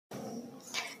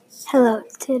Hello,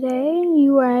 today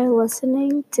you are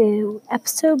listening to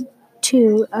episode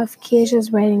 2 of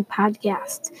Kaysia's Writing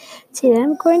Podcast. Today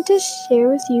I'm going to share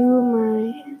with you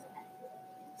my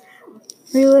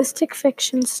realistic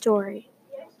fiction story.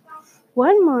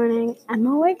 One morning,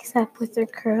 Emma wakes up with her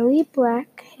curly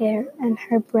black hair and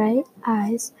her bright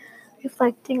eyes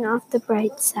reflecting off the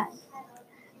bright sun.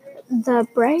 The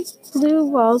bright blue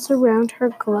walls around her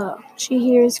glow. She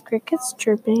hears crickets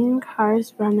chirping and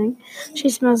cars running. She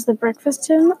smells the breakfast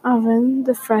in the oven,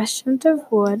 the fresh scent of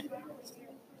wood.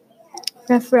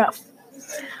 Ruff, ruff.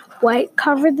 White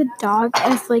covered the dog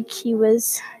as like he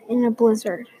was in a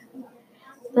blizzard.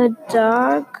 The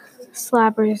dog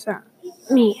slabbers at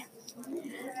me.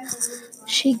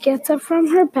 She gets up from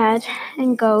her bed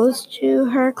and goes to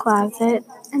her closet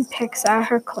and picks out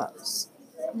her clothes.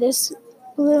 This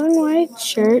blue and white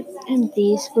shirt and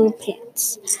these blue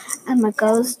pants. Emma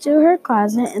goes to her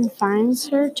closet and finds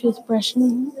her toothbrush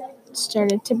and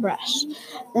started to brush.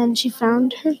 Then she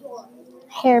found her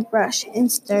hairbrush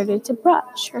and started to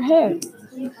brush her hair.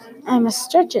 Emma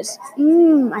stretches. I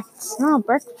can smell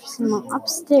breakfast from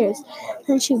upstairs.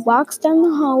 Then she walks down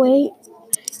the hallway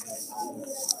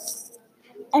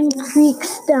and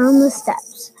creaks down the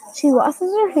steps. She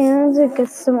washes her hands and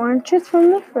gets some oranges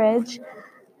from the fridge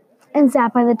and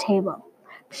sat by the table.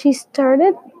 She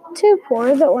started to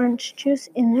pour the orange juice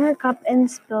in her cup and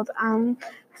spilled on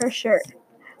her shirt.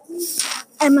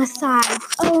 Emma sighed.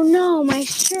 Oh no, my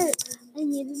shirt. I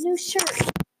need a new shirt.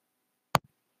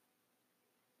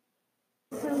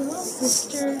 Her little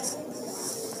sister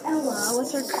Ella,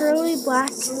 with her curly black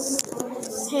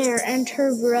hair and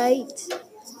her bright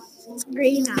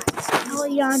green eyes. Ella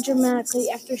yawned dramatically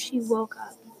after she woke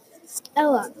up.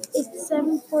 Ella, it's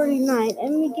 7:49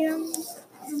 and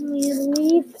we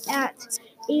leave at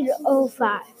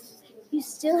 8:05. You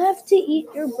still have to eat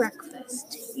your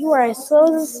breakfast. You are as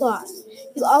slow as a sloth.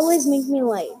 You always make me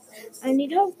late. I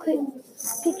need help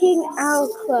picking out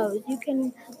clothes. You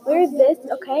can wear this,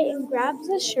 okay? And grabs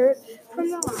a shirt from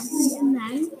the laundry and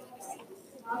then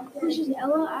pushes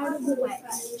Ella out of the way.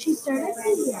 She started to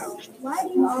yell, why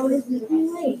do you always make me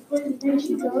late? Then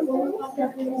she goes to the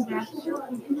step and grabs her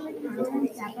into the car and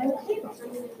sat by the table.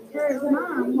 Her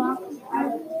mom walks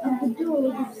out of the door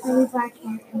with her curly black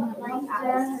hair and her bright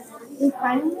eyes. They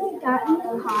finally got in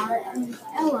the car and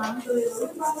Ella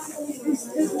was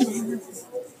sitting there.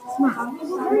 Mom,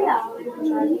 hurry up.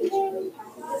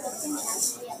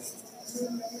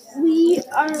 We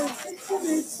are 15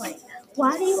 minutes late.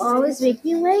 Why do you always make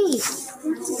me late?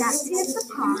 When she got to the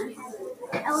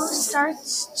car, Ella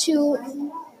starts to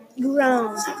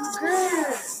groan.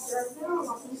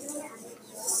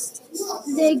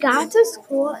 They got to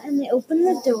school and they opened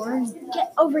the door.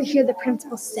 Get over here, the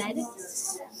principal said.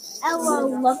 Ella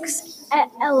looks at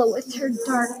Ella with her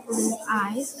dark blue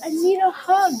eyes. I need a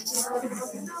hug.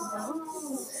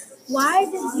 Why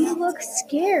did you look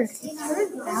scared? It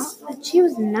turns out that she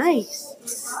was nice.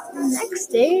 The next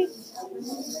day,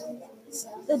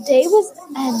 the day was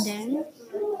ending.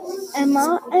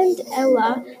 Emma and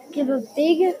Ella give a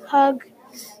big hug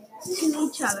to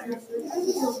each other.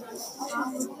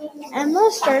 Emma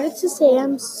started to say,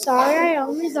 I'm sorry, I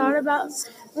only thought about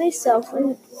myself,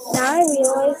 and now I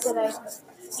realize that I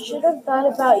should have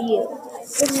thought about you.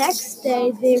 The next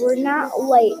day, they were not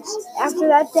late. After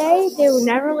that day, they were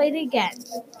never late again.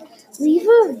 Leave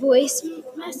a voice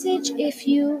message if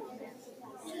you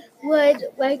would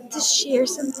like to share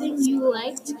something you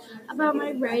liked about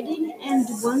my writing and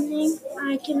one thing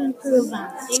I can improve on.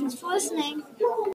 Thanks for listening.